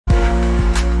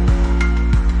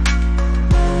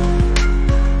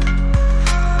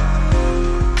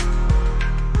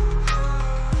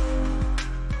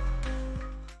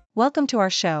Welcome to our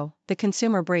show, The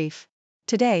Consumer Brief.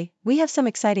 Today, we have some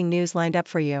exciting news lined up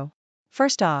for you.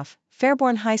 First off,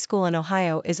 Fairborn High School in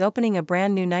Ohio is opening a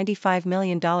brand new $95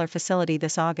 million facility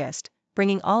this August,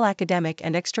 bringing all academic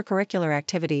and extracurricular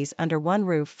activities under one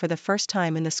roof for the first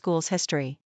time in the school's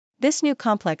history. This new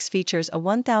complex features a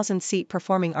 1,000-seat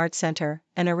performing arts center,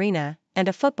 an arena, and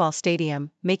a football stadium,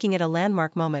 making it a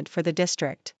landmark moment for the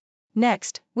district.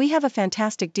 Next, we have a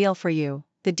fantastic deal for you.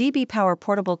 The DBPower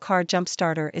portable car jump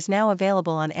starter is now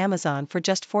available on Amazon for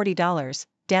just $40,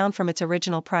 down from its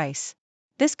original price.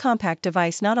 This compact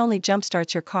device not only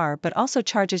jumpstarts your car but also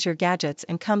charges your gadgets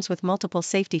and comes with multiple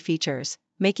safety features,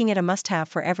 making it a must-have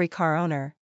for every car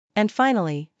owner. And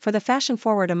finally, for the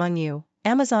fashion-forward among you,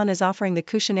 Amazon is offering the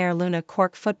Cushionaire Luna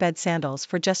cork footbed sandals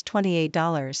for just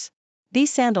 $28.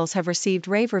 These sandals have received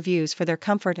rave reviews for their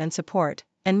comfort and support,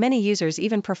 and many users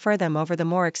even prefer them over the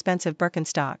more expensive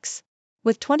Birkenstocks.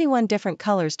 With 21 different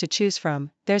colors to choose from,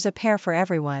 there's a pair for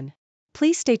everyone.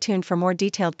 Please stay tuned for more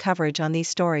detailed coverage on these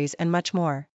stories and much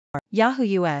more. Yahoo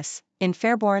US, in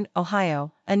Fairborn,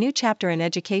 Ohio, a new chapter in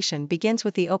education begins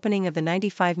with the opening of the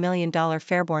 $95 million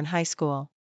Fairborn High School.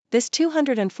 This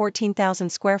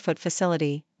 214,000 square foot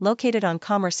facility, located on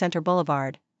Commerce Center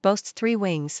Boulevard, boasts 3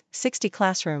 wings, 60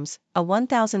 classrooms, a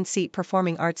 1,000-seat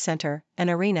performing arts center,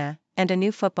 an arena, and a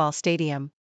new football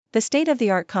stadium. The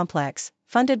state-of-the-art complex,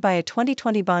 funded by a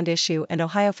 2020 bond issue and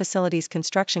Ohio Facilities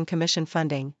Construction Commission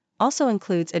funding, also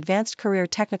includes advanced career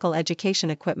technical education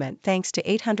equipment thanks to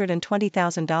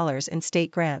 $820,000 in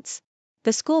state grants.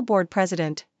 The school board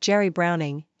president, Jerry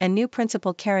Browning, and new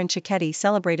principal Karen Cicchetti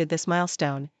celebrated this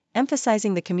milestone,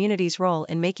 emphasizing the community's role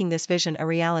in making this vision a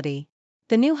reality.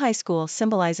 The new high school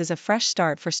symbolizes a fresh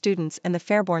start for students and the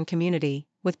Fairborn community,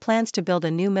 with plans to build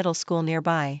a new middle school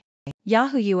nearby.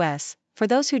 Yahoo US, for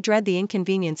those who dread the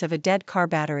inconvenience of a dead car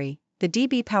battery, the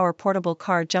DBPower portable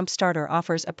car jump starter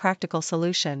offers a practical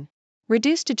solution.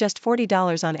 Reduced to just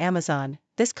 $40 on Amazon,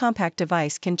 this compact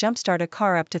device can jumpstart a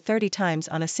car up to 30 times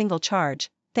on a single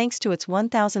charge, thanks to its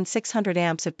 1,600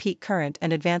 amps of peak current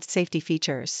and advanced safety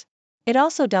features. It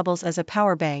also doubles as a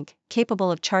power bank,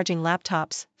 capable of charging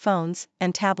laptops, phones,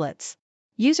 and tablets.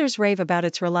 Users rave about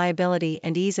its reliability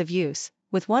and ease of use,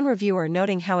 with one reviewer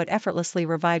noting how it effortlessly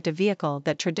revived a vehicle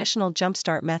that traditional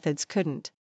jumpstart methods couldn't.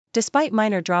 Despite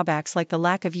minor drawbacks like the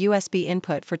lack of USB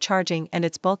input for charging and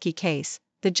its bulky case,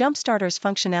 the jumpstarter's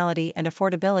functionality and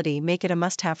affordability make it a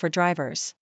must-have for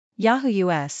drivers. Yahoo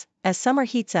US, as summer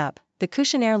heats up, the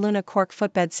Cushionaire Luna cork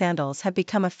footbed sandals have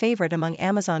become a favorite among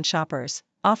Amazon shoppers,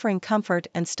 offering comfort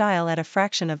and style at a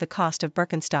fraction of the cost of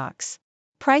Birkenstocks.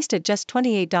 Priced at just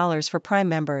 $28 for Prime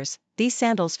members, these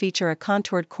sandals feature a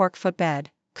contoured cork footbed,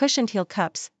 cushioned heel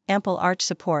cups, ample arch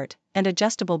support, and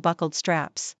adjustable buckled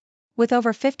straps. With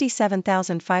over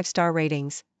 57,000 five-star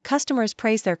ratings, customers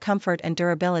praise their comfort and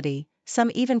durability, some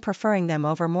even preferring them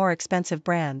over more expensive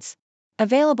brands.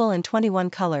 Available in 21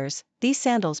 colors, these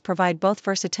sandals provide both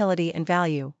versatility and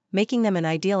value, making them an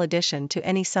ideal addition to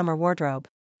any summer wardrobe.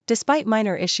 Despite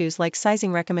minor issues like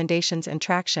sizing recommendations and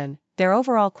traction, their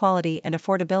overall quality and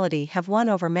affordability have won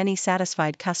over many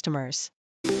satisfied customers.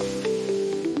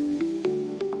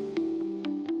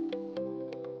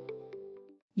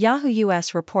 Yahoo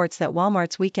US reports that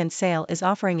Walmart's weekend sale is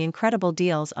offering incredible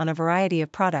deals on a variety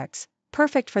of products,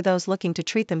 perfect for those looking to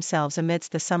treat themselves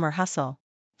amidst the summer hustle.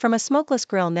 From a smokeless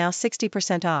grill now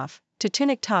 60% off, to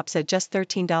tunic tops at just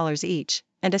 $13 each,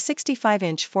 and a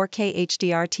 65-inch 4K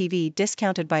HDR TV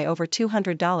discounted by over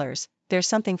 $200, there's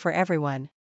something for everyone.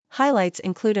 Highlights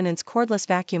include an Ins cordless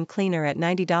vacuum cleaner at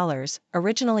 $90,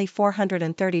 originally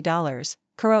 $430,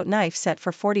 Corot knife set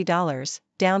for $40,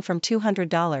 down from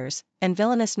 $200, and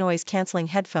villainous noise-canceling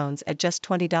headphones at just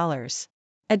 $20.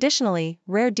 Additionally,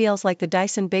 rare deals like the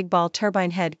Dyson Big Ball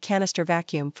Turbine Head Canister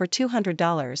Vacuum for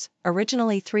 $200,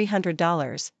 originally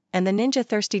 $300, and the Ninja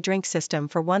Thirsty Drink System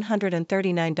for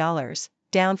 $139,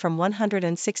 down from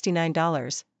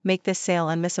 $169, make this sale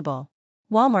unmissable.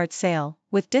 Walmart's sale,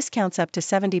 with discounts up to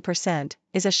 70%,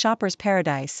 is a shopper's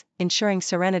paradise, ensuring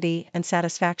serenity and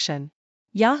satisfaction.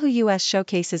 Yahoo US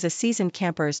showcases a seasoned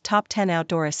camper's top 10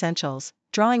 outdoor essentials,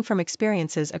 drawing from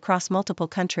experiences across multiple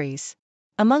countries.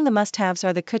 Among the must-haves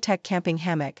are the Kutek camping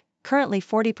hammock, currently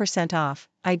 40% off,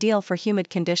 ideal for humid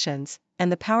conditions,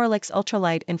 and the Powerlix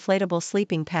ultralight inflatable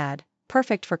sleeping pad,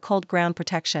 perfect for cold ground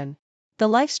protection. The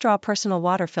LifeStraw personal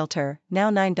water filter, now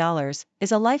 $9,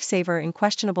 is a lifesaver in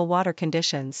questionable water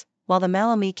conditions, while the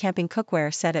Malomi camping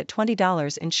cookware set at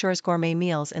 $20 ensures gourmet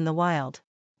meals in the wild.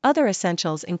 Other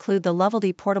essentials include the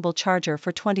Loveldy portable charger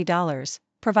for $20,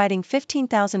 providing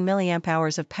 15,000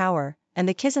 mAh of power, and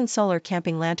the Kizan solar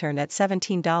camping lantern at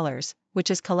 $17, which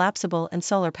is collapsible and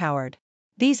solar-powered.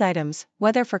 These items,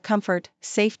 whether for comfort,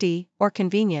 safety, or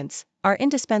convenience, are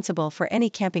indispensable for any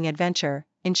camping adventure,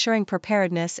 ensuring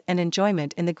preparedness and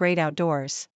enjoyment in the great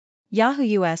outdoors. Yahoo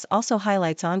US also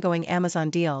highlights ongoing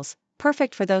Amazon deals,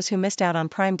 perfect for those who missed out on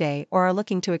Prime Day or are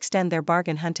looking to extend their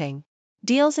bargain hunting.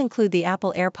 Deals include the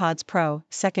Apple AirPods Pro,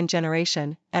 2nd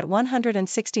generation, at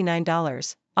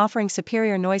 $169, offering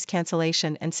superior noise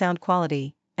cancellation and sound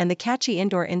quality, and the catchy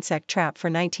indoor insect trap for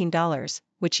 $19,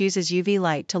 which uses UV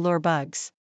light to lure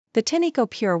bugs. The Tineco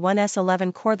Pure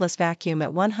 1S11 cordless vacuum at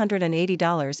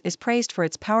 $180 is praised for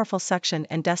its powerful suction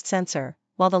and dust sensor,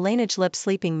 while the Laneige Lip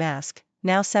Sleeping Mask,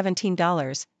 now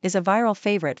 $17, is a viral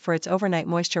favorite for its overnight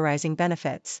moisturizing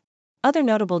benefits. Other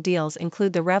notable deals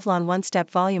include the Revlon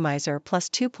One-Step Volumizer Plus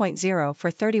 2.0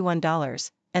 for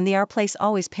 $31, and the Our Place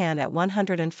Always Pan at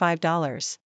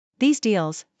 $105. These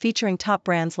deals, featuring top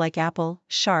brands like Apple,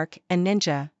 Shark, and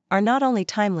Ninja, are not only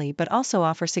timely but also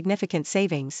offer significant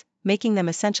savings, making them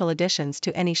essential additions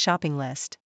to any shopping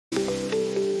list.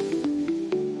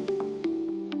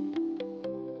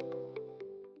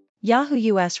 Yahoo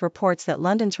US reports that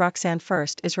London's Roxanne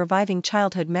First is reviving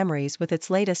childhood memories with its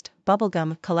latest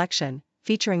bubblegum collection,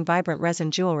 featuring vibrant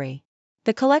resin jewelry.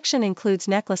 The collection includes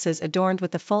necklaces adorned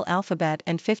with the full alphabet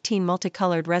and 15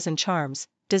 multicolored resin charms,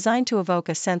 designed to evoke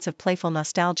a sense of playful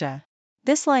nostalgia.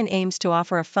 This line aims to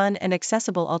offer a fun and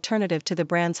accessible alternative to the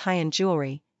brand's high-end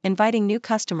jewelry, inviting new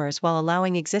customers while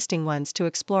allowing existing ones to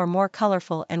explore more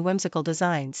colorful and whimsical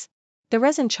designs. The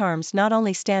resin charms not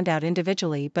only stand out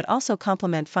individually but also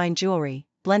complement fine jewelry,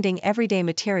 blending everyday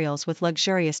materials with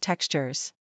luxurious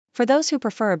textures. For those who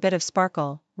prefer a bit of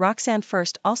sparkle, Roxanne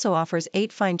First also offers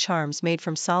 8 fine charms made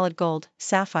from solid gold,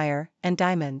 sapphire, and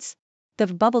diamonds. The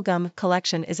bubblegum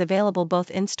collection is available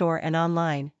both in-store and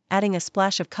online, adding a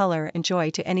splash of color and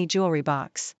joy to any jewelry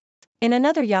box. In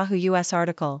another Yahoo US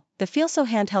article, the Feel So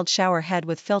handheld shower head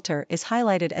with filter is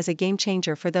highlighted as a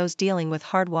game-changer for those dealing with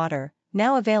hard water,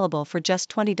 now available for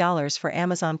just $20 for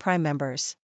Amazon Prime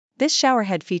members. This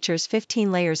showerhead features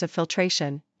 15 layers of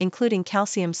filtration, including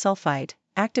calcium sulfite,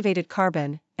 activated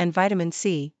carbon, and vitamin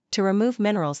C, to remove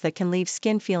minerals that can leave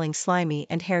skin feeling slimy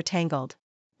and hair tangled.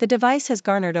 The device has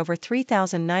garnered over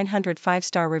 3,900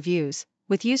 five-star reviews,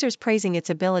 with users praising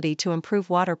its ability to improve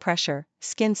water pressure,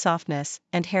 skin softness,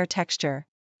 and hair texture.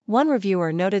 One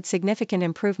reviewer noted significant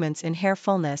improvements in hair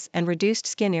fullness and reduced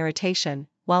skin irritation,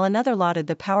 while another lauded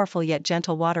the powerful yet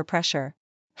gentle water pressure.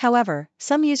 However,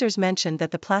 some users mentioned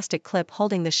that the plastic clip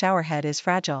holding the showerhead is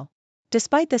fragile.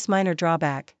 Despite this minor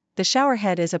drawback, the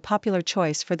showerhead is a popular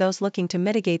choice for those looking to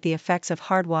mitigate the effects of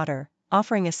hard water,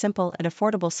 offering a simple and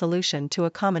affordable solution to a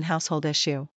common household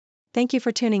issue. Thank you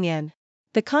for tuning in.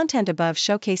 The content above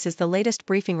showcases the latest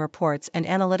briefing reports and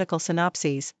analytical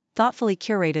synopses, thoughtfully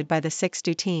curated by the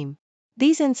 6Do team.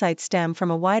 These insights stem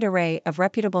from a wide array of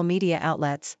reputable media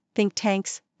outlets, think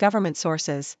tanks, government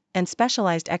sources, and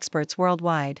specialized experts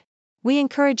worldwide. We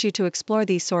encourage you to explore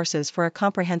these sources for a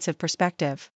comprehensive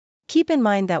perspective. Keep in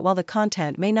mind that while the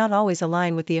content may not always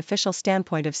align with the official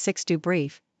standpoint of 6Do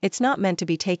Brief, it's not meant to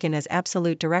be taken as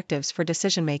absolute directives for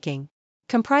decision-making.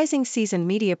 Comprising seasoned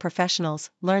media professionals,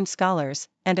 learned scholars,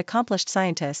 and accomplished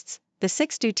scientists, the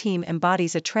 6Do team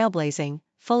embodies a trailblazing,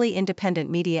 fully independent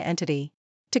media entity.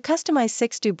 To customize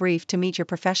 6Do Brief to meet your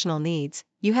professional needs,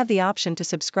 you have the option to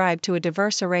subscribe to a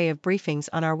diverse array of briefings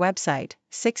on our website,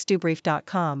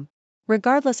 6dobrief.com.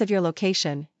 Regardless of your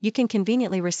location, you can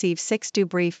conveniently receive 6Do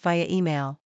Brief via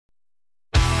email.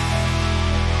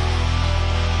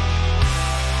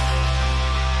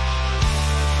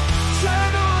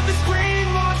 Turn on the screen,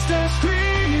 monsters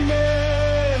screaming.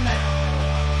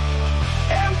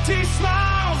 Empty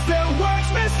smiles, their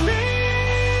words misleading.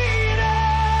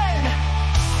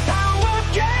 Power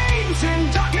games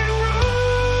in darkened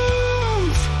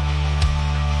rooms.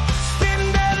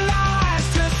 Spend their lives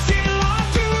to seal our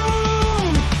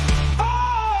doom. Oh,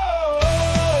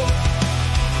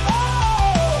 oh,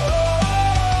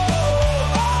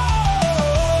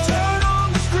 oh. Turn on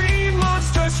the screen,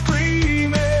 monsters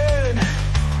screaming.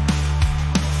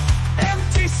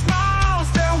 Empty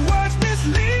smiles, their words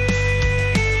misleading.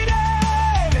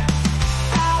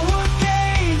 Our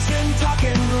games in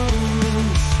darkened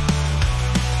rooms.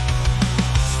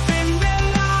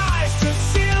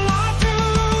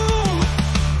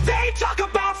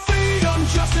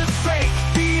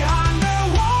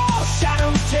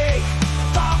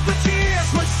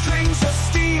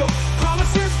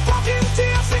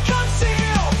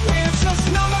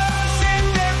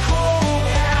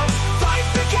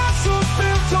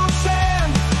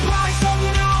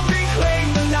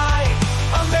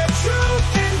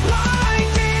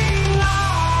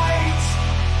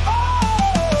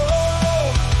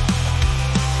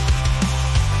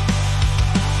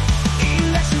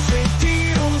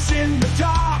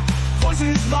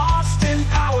 lost in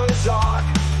power's arc.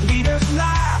 Leaders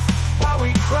laugh while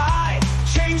we cry.